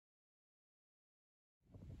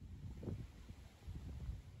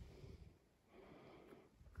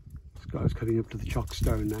Sky's coming up to the chalk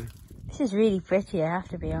stone now. This is really pretty, I have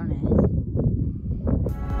to be honest.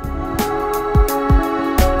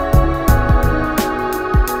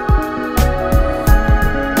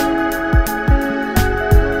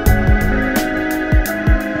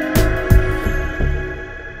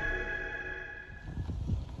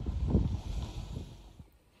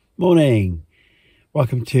 Morning,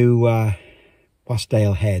 welcome to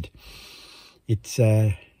Wasdale Head. It's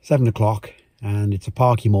 7 o'clock and it's a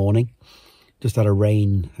parky morning. Just had a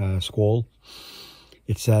rain squall.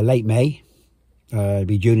 It's late May, it'll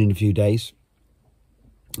be June in a few days.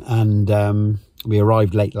 And we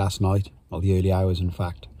arrived late last night, or the early hours in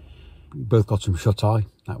fact. We both got some shut-eye,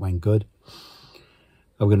 that went good.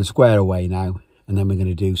 We're going to square away now, and then we're going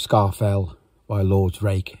to do Scafell by Lords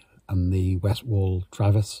Rake and the West Wall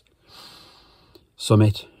Traverse,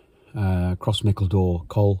 summit, cross Mickledore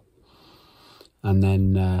col, and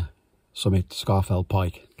then summit Scafell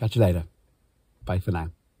Pike. Catch you later. Bye for now.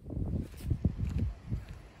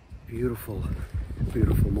 Beautiful,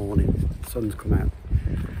 beautiful morning. The sun's come out.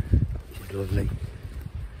 Lovely.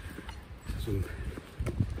 Some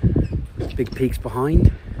big peaks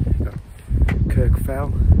behind. Got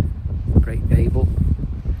Scafell, Great Gable.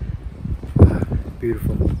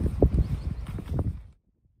 Beautiful.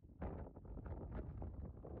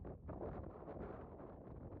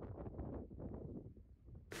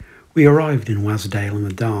 We arrived in Wasdale in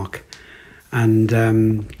the dark, and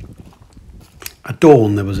at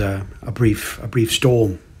dawn there was a brief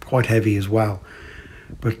storm, quite heavy as well.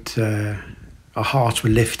 But our hearts were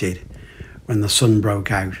lifted when the sun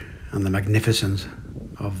broke out and the magnificence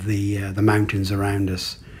of the mountains around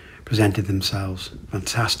us presented themselves.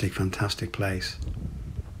 Fantastic, fantastic place.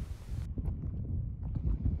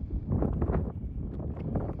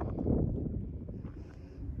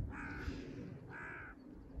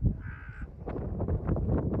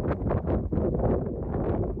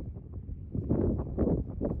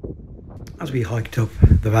 As we hiked up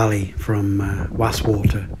the valley from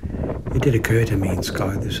Wastwater, it did occur to me in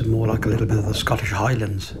Skye this is more like a little bit of the Scottish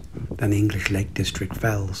Highlands than the English Lake District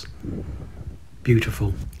fells.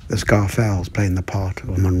 Beautiful. The Scafells playing the part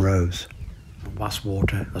of Monroe's.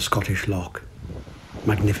 Wastwater, a Scottish loch.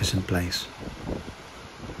 Magnificent place.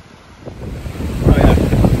 Oh yeah.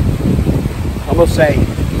 I must say,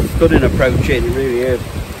 stunning approach in, it really is.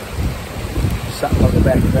 Sat on the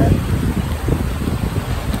back there.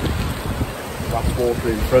 Water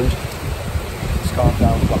in front,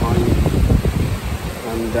 Scafell behind,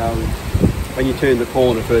 and when you turn the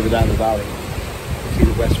corner further down the valley, you see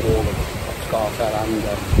the west wall of Scafell and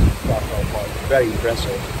Scafell Pike. Very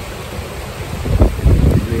impressive.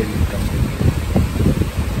 Really impressive.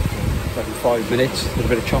 Every 5 minutes, a little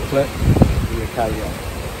bit of chocolate, and we'll carry on.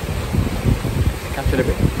 Catch you in a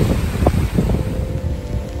bit.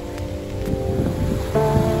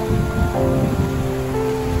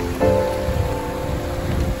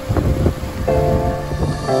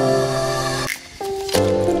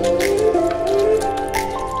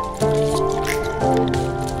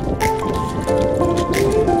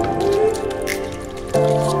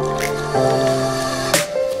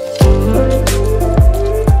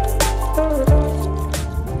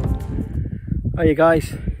 Hiya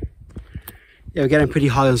guys, yeah, we're getting pretty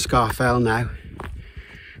high on Scafell now.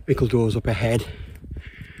 Mickledore's up ahead,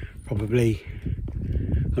 probably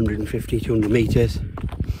 150, 200 metres,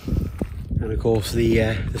 and of course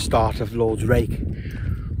the start of Lords Rake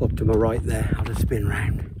up to my right there. I'll just spin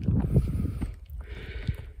round.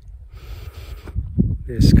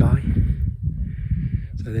 There's Skye,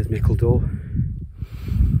 so there's Mickledore,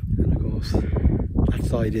 and of course that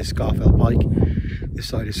side is Scafell Pike, this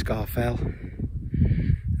side is Scafell.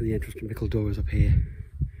 And the entrance to Mickledore is up here.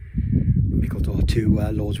 Mickledore to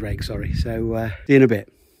Lords Rake, sorry. So, see you in a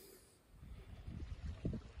bit.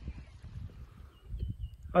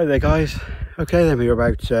 Hi there guys. Okay then, we're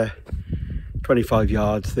about 25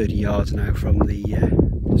 yards, 30 yards now from the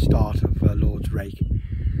start of Lords Rake.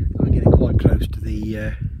 We're getting quite close to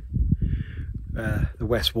the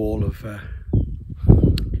west wall of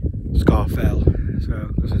Scafell.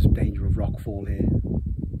 So there's a danger of rockfall here.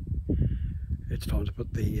 It's time to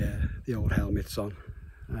put the old helmets on.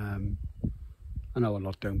 I know a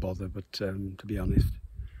lot don't bother, but to be honest,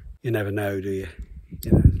 you never know, do you?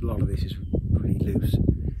 You know, a lot of this is pretty loose,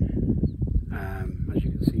 as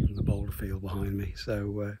you can see from the boulder field behind me.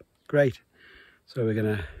 So great. So we're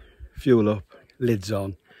going to fuel up, lids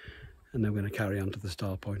on, and then we're going to carry on to the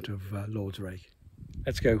start point of Lords Rake.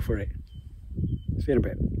 Let's go for it. See you in a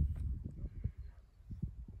bit.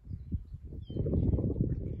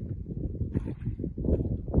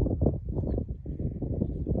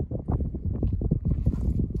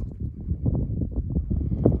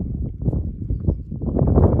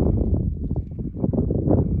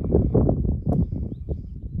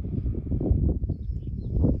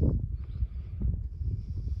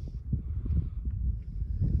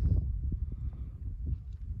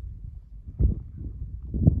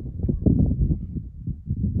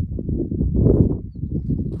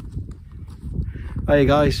 Hiya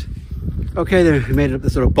guys. Okay then, we made it up the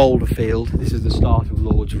sort of boulder field. This is the start of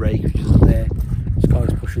Lords Rake, which is up there.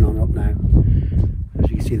 Skye's pushing on up now. As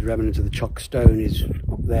you can see, the remnant of the chalk stone is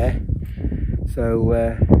up there. So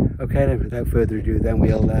okay then, without further ado then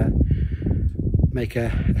we'll make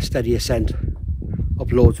a steady ascent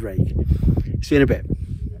up Lords Rake. See you in a bit.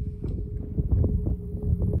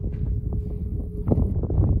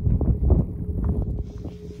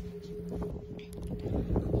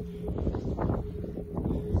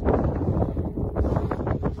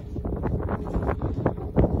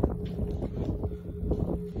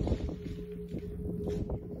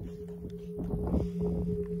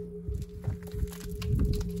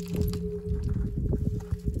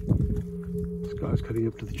 Sky's cutting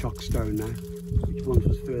up to the chalk stone now. Which one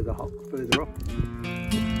was further up?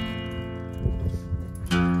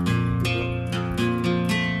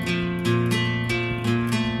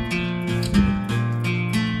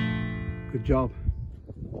 Good job.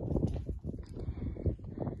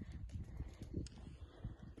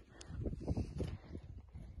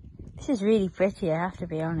 This is really pretty, I have to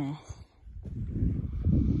be honest.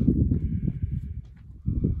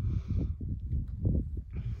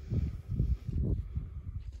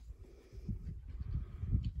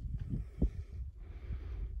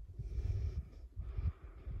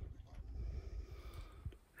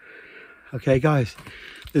 Okay guys,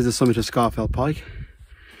 this is the summit of Scafell Pike.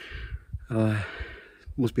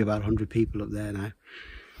 Must be about 100 people up there now,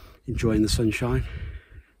 enjoying the sunshine.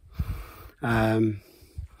 We're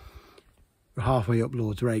halfway up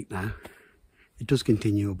Lords Rake now. It does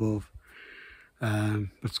continue above,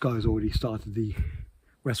 but Skye's already started the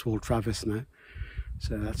Wastwater traverse now,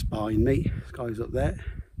 so that's behind me. Skye's up there,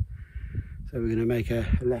 so we're going to make a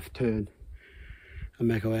left turn and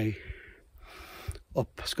make our way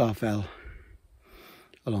up Scafell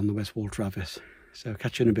along the Wastwater traverse. So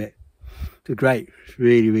catch you in a bit. It's great. It's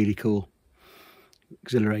really cool,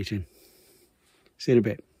 exhilarating. See you in a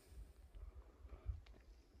bit.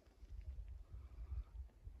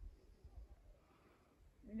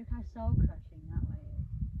 Look how soul crushing that way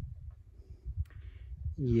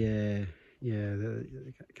is. Yeah,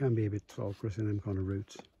 it can be a bit soul crushing them kind of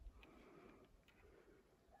routes.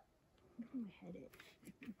 Look where my head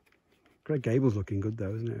is. Great Gable's looking good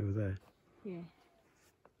though, isn't it, over there? Yeah.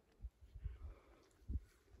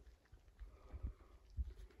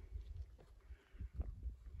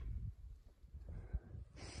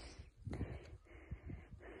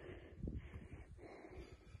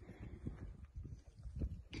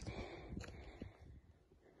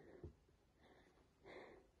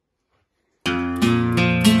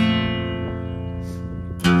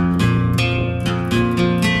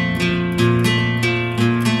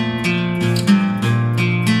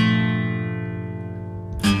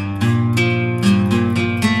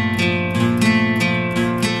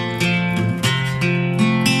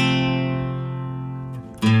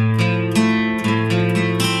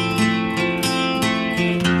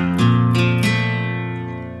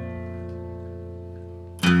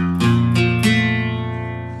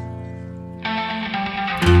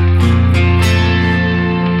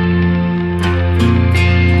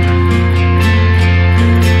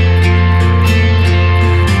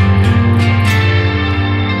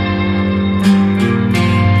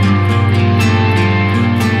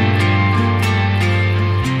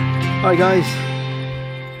 Hi guys.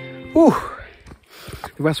 Ooh,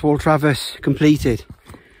 the Wastwater traverse completed.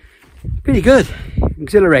 Pretty good,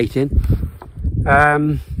 exhilarating.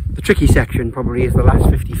 The tricky section probably is the last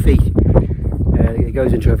 50 feet. It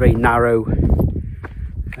goes into a very narrow,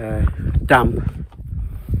 damp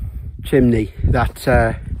chimney that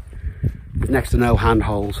is next to no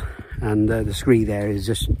handholds, and the scree there is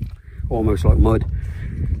just almost like mud.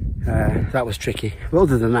 That was tricky, but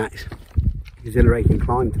other than that, it's exhilarating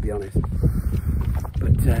climb, to be honest.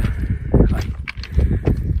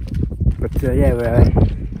 Yeah, we're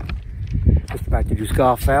just about to do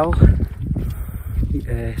Scafell,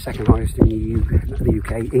 second highest in the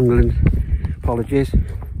UK, England. Apologies.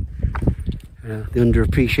 The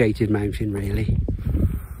underappreciated mountain, really.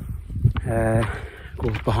 Of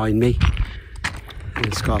course, behind me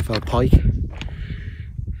is Scafell Pike,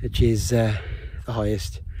 which is the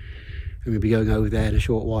highest, and we'll be going over there in a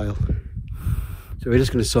short while. So we're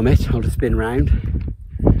just going to summit. I'll just spin round.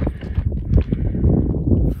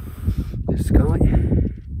 There's Skye,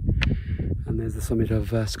 and there's the summit of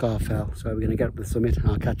Scafell. So we're going to get up the summit and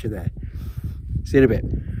I'll catch you there. See you in a bit.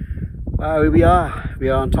 Wow, here we are. We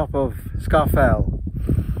are on top of Scafell.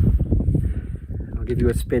 I'll give you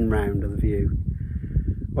a spin round of the view.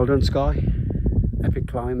 Well done, Skye. Epic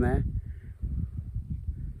climb there.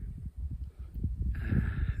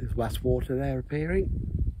 There's Wastwater there appearing.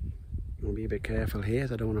 I'll be a bit careful here,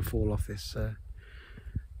 so I don't want to fall off this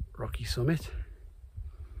rocky summit.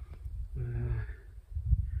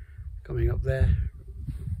 Coming up there,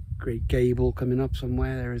 Great Gable coming up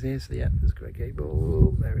somewhere. There it is. Yeah, there's Great Gable.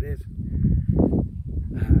 Oh, there it is.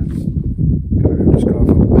 Going around the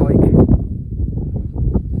Scafell Pike.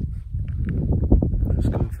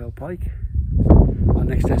 Scafell Pike. Our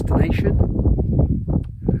next destination.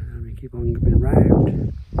 And we keep on going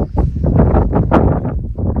round.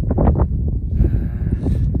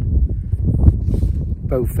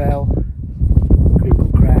 Bowfell,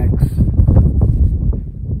 Crinkle Crags.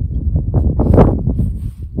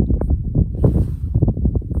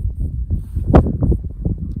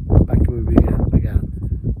 Back to where we began.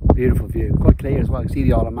 Beautiful view, quite clear as well. You can see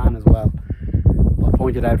the Isle of Man as well. I'll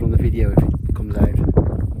point it out on the video if it comes out.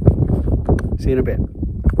 See you in a bit.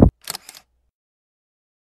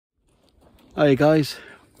 Hi guys,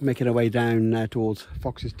 making our way down towards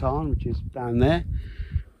Fox's Tarn, which is down there.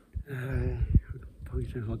 I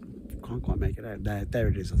can't quite make it out. There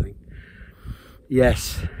it is, I think.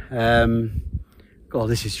 Yes. God,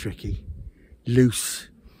 this is tricky. Loose,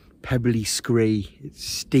 pebbly scree. It's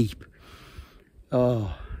steep.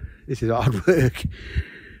 Oh, this is hard work.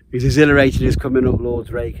 It's exhilarating as coming up Lords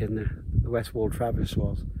Rake and the West Wall Traverse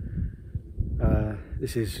was.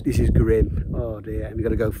 This is grim. Oh dear, and we've got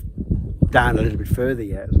to go down a little bit further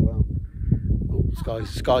yet as well. Oh,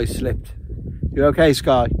 Skye slipped. You okay,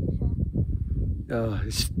 Skye? Oh,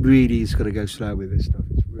 it's got to go slow with this stuff.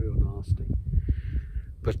 It's real nasty.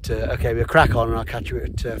 But okay, we'll crack on and I'll catch you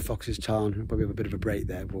at Fox's Tarn. We'll probably have a bit of a break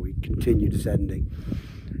there before we continue descending.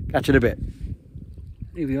 Catch you in a bit.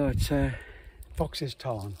 Here we are at Fox's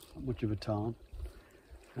Tarn. Not much of a tarn.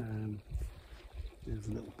 There's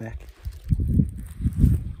a little beck.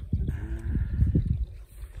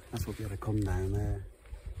 That's what we had to come down there.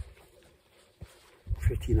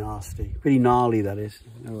 Pretty nasty, pretty gnarly that is.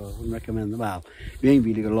 Oh, I wouldn't recommend them. Well, you ain't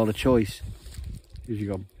really got a lot of choice because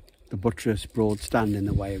you've got the buttress broad stand in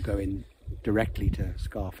the way of going directly to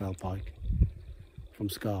Scafell Pike from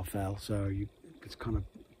Scafell, so it's kind of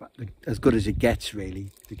as good as it gets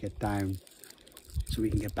really to get down so we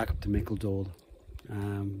can get back up to Mickledore,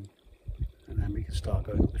 and then we can start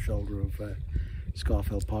going up the shoulder of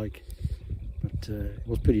Scafell Pike. But it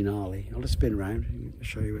was pretty gnarly. I'll just spin around and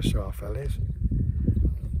show you where Scafell is.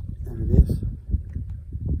 There it is.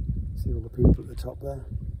 See all the people at the top there.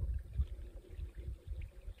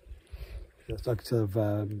 It's like sort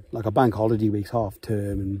of like a bank holiday week's half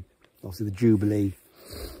term, and obviously the Jubilee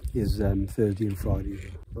is Thursday and Friday.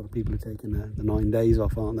 A lot of people are taking the 9 days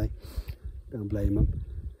off, aren't they? Don't blame them.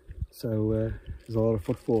 So there's a lot of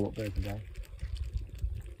footfall up there today.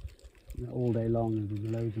 All day long, and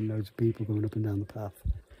there's loads and loads of people going up and down the path,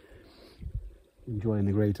 enjoying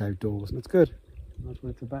the great outdoors, and it's good. That's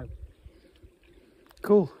what it's about.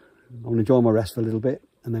 Cool. I'm going to enjoy my rest for a little bit,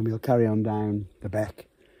 and then we'll carry on down the beck,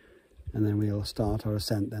 and then we'll start our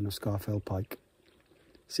ascent then of Scafell Pike.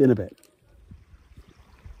 See you in a bit.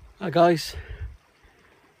 Hi guys.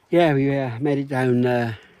 Yeah, we made it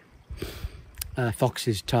down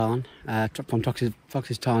Fox's Tarn, from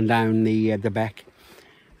Fox's Tarn down the beck.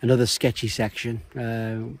 Another sketchy section,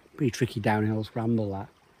 pretty tricky downhill scramble that.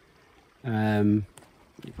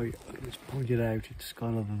 If I just point it out, it's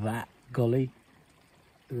kind of that gully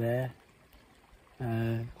there.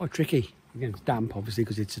 Quite tricky. Again, it's damp obviously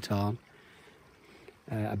because it's a tarn.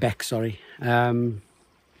 A beck, sorry.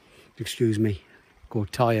 Excuse me,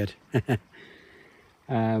 got tired.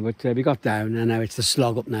 But we got down, and now it's the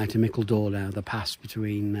slog up now to Mickledore now, the pass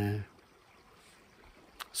between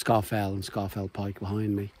Scafell and Scafell Pike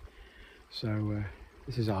behind me. So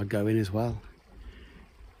this is hard going as well.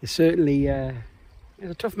 It's certainly it's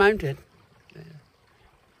a tough mountain.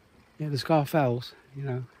 Yeah, the Scafells, you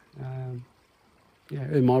know, yeah,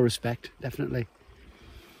 in my respect, definitely.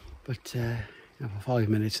 But you know, for 5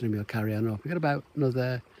 minutes and then we'll carry on up. We've got about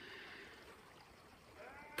another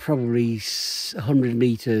probably 100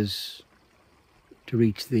 metres to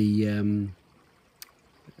reach the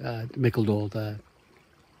Mickledore,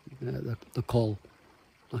 the col.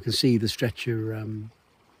 I can see the stretcher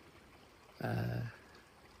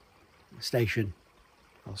station.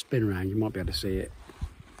 I'll spin around, you might be able to see it.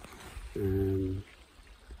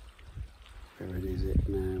 Where is it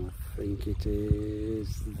now? I think it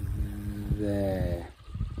is there.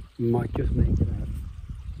 You might just make it out.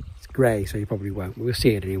 It's grey, so you probably won't. We'll see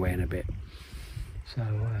it anyway in a bit. So,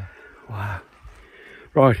 wow.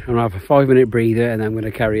 Right, I'm going to have a 5-minute breather and then I'm going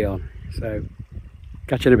to carry on. So,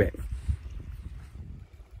 catch you in a bit.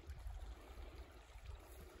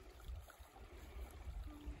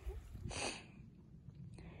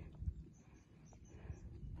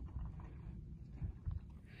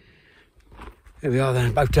 Here we are then,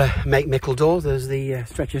 about to make Mickledore. There's the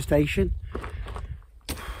stretcher station.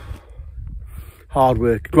 Hard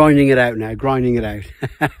work, grinding it out now, grinding it out.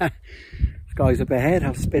 Skye's up ahead,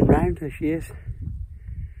 I'll spin round, there she is.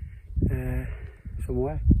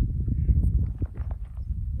 Somewhere.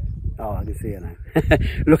 Oh, I can see her now.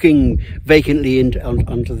 Looking vacantly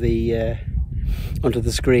onto the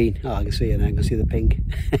screen. Oh, I can see her now, I can see the pink.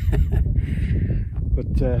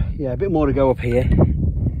 But yeah, a bit more to go up here.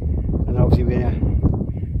 And obviously we're going to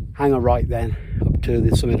hang a right then up to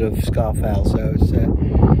the summit of Scafell. So it's a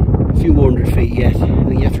few more 100 feet yet. I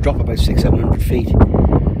think you have to drop about 600-700 feet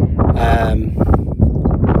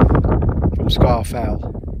from Scafell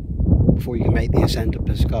before you can make the ascent up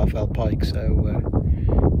to Scafell Pike. So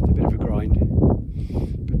it's a bit of a grind,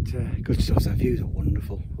 but good stuff. The views are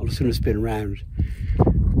wonderful. I'll just going to spin around so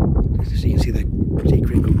you can see the pretty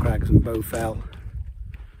crinkled crags and Bowfell.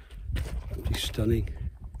 Absolutely stunning.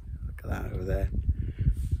 Look at that over there.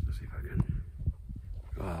 Let's see if I can.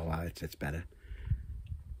 Oh wow, it's better.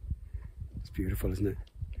 It's beautiful, isn't it?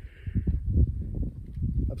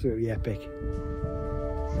 Absolutely epic.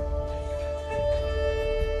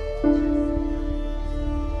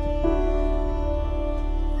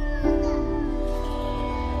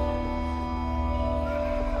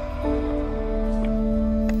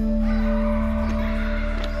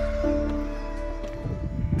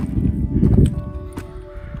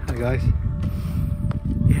 Guys,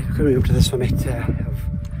 yeah, we're coming up to the summit of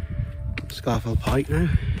Scafell Pike now.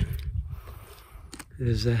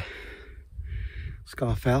 There's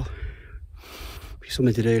Scafell, we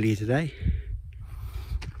summited earlier today.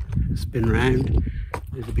 Spin round,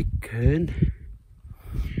 there's a big cairn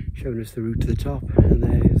showing us the route to the top, and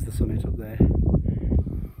there's the summit up there.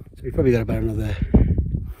 So we've probably got about another,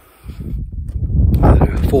 I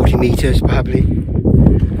don't know, 40 metres probably,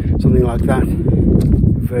 something like that.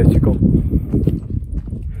 Vertical.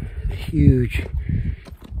 A huge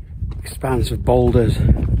expanse of boulders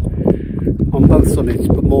on both summits,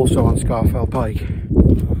 but more so on Scafell Pike.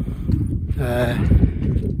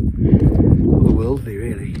 Otherworldly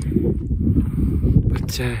really,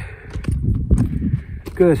 but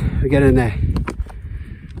good, we're getting there.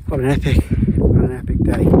 What an epic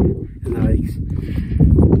day in the lakes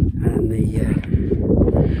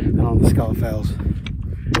and on the Scafells.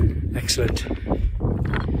 Excellent.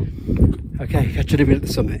 Okay, catch you in a minute at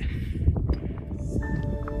the summit.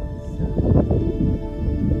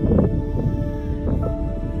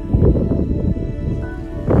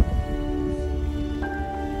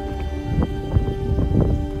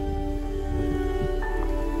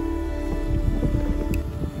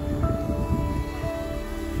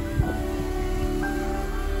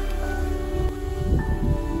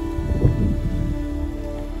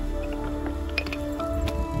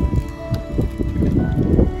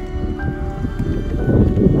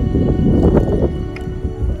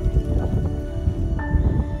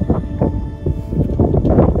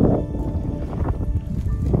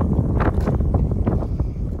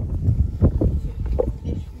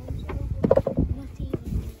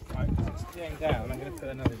 Down, I'm going to put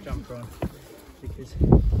another jumper on because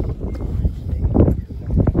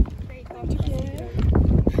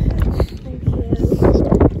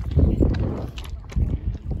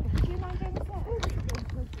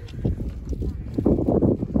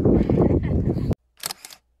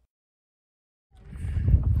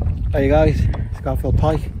There you guys, Scafell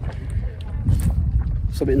Pike,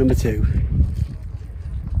 summit number 2.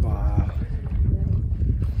 Wow,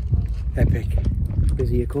 epic.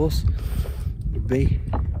 Busy of course. Would be.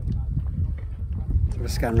 Have a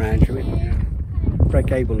scan round to it. Brake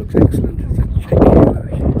cable looks excellent. Let's check it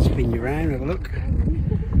out. Spin you around, have a look.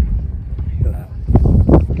 Look at that.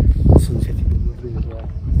 The sun's hitting lovely as well.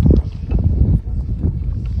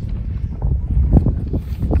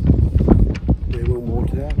 There won't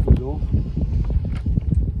water there from the door.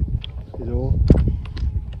 The door.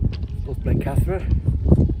 North Blencathra.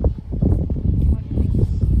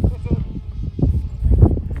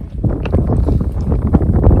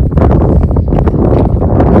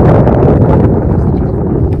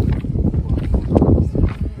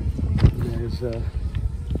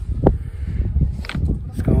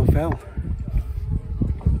 Scafell.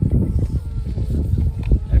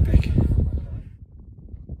 Epic.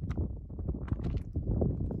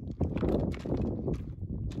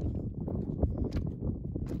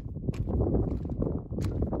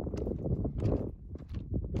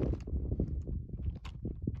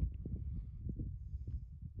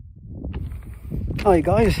 Hi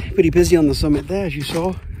guys, pretty busy on the summit there as you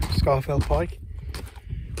saw, Scafell Pike.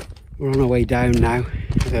 We're on our way down now,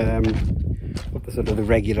 up the sort of the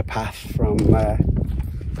regular path from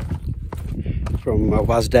from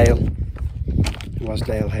Wasdale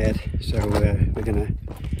head. So we're gonna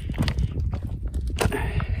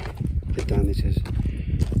get down this as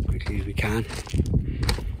quickly as we can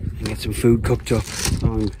and get some food cooked up.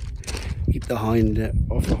 Keep the hind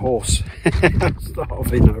off the horse. I'm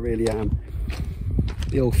starving, I really am.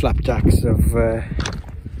 The old flapjacks have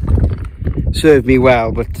served me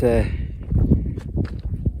well, but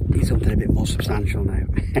need something a bit more substantial now.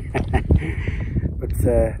 But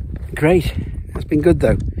great, that's been good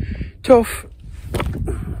though. Tough,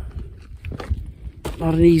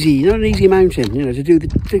 not an easy mountain, you know, particularly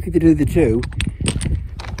to do the two.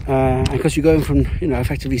 And because you're going from, you know,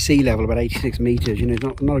 effectively sea level, about 86 metres, you know,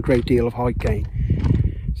 not a great deal of height gain.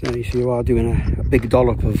 So you are doing a big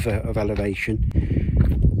dollop of elevation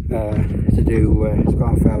to do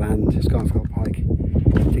Scafell and Scafell Pike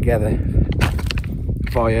together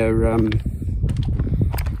via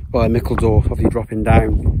Mickledore, obviously dropping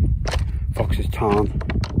down Fox's Tarn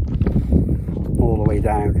all the way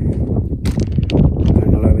down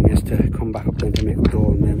and allowing us to come back up into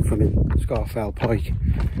Mickledore and then from in Scafell Pike.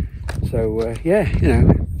 So yeah, you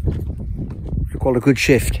know, it's quite a good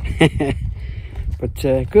shift. But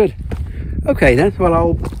good. Okay then, well,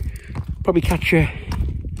 I'll probably catch you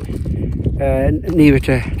nearer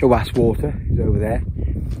to Wastwater, it's over there.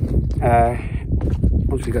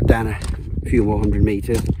 Once we got down a few more 100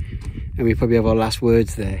 metres, and we probably have our last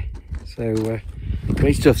words there. So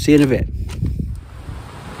great stuff, see you in a bit.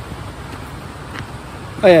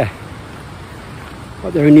 Oh yeah,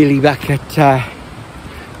 well, they're nearly back at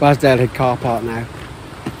Wasdale Head car park now.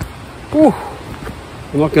 Whew.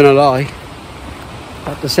 I'm not going to lie,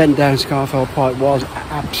 that descent down Scafell Pike was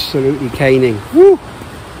absolutely caning. Woo!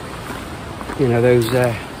 You know, those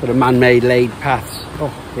sort of man-made laid paths.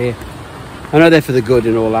 Oh dear. I know they're for the good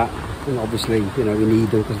and all that, and obviously, you know, we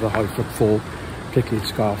need them because of the high footfall, particularly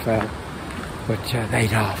at Scafell. But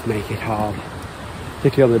they'd half make it hard,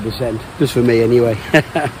 particularly on the descent, just for me anyway.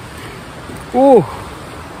 Oh,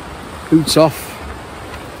 boots off.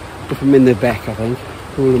 Put them in the back, I think,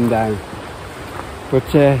 pull them down.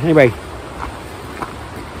 But anyway,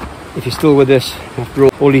 if you're still with us after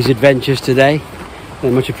all these adventures today,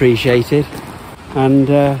 they're much appreciated. And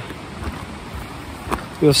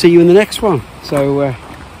we'll see you in the next one. So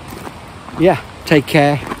yeah, take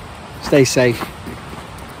care, stay safe,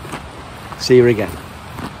 see you again.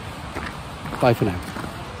 Bye for now.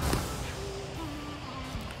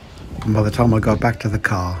 And by the time I got back to the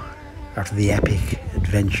car after the epic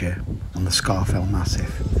adventure on the Scafell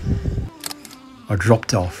Massif, I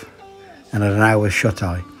dropped off and had an hour's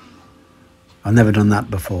shut-eye. I've never done that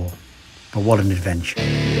before, but what an adventure.